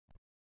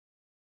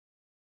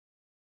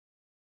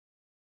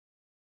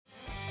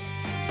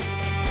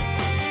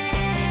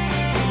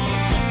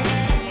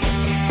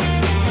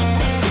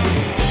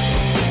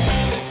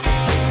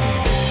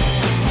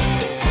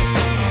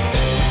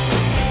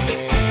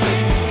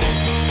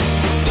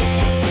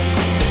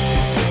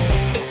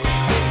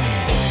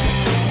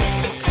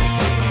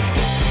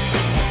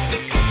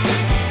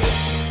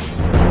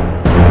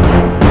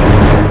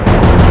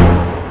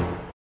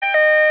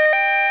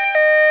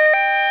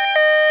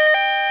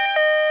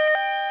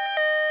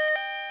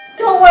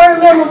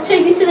cameraman will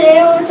take you to the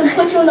ambulance and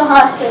put you in the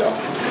hospital.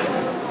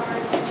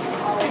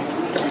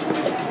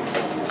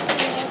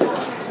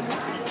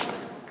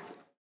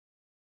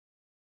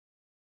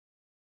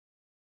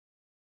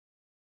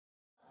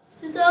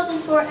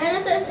 '2004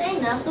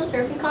 NSSA National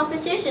Surfing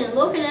Competition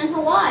located in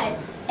Hawaii.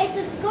 It's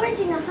a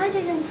scorching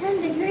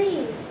 110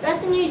 degrees.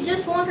 Bethany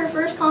just won her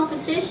first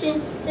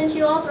competition since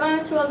she lost her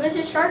arm to a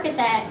vicious shark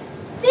attack.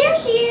 There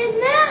she is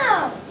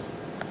now!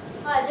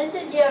 Hi, this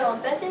is Diego,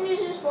 and Bethany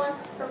just won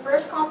her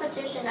first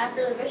competition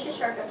after the vicious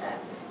shark attack.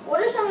 What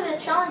are some of the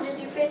challenges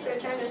you face to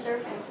return to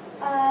surfing?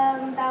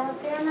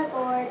 Balancing on my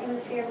board in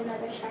the fear of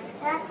another shark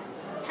attack.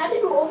 How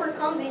did you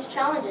overcome these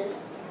challenges?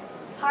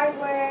 Hard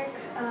work,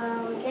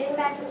 getting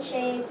back in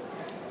shape,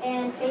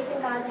 and faith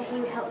in God that He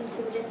would help me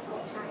through the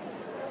difficult times.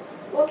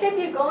 What kept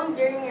you going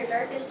during your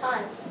darkest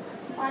times?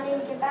 Wanting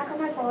to get back on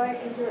my board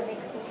and do what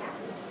makes me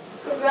happy.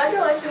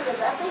 Congratulations to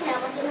Bethany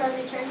Hamilton, who has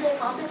returned to the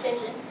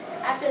competition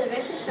after the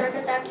vicious shark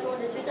attack to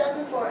win the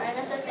 2004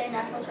 NSSA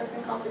National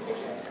Surfing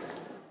Competition.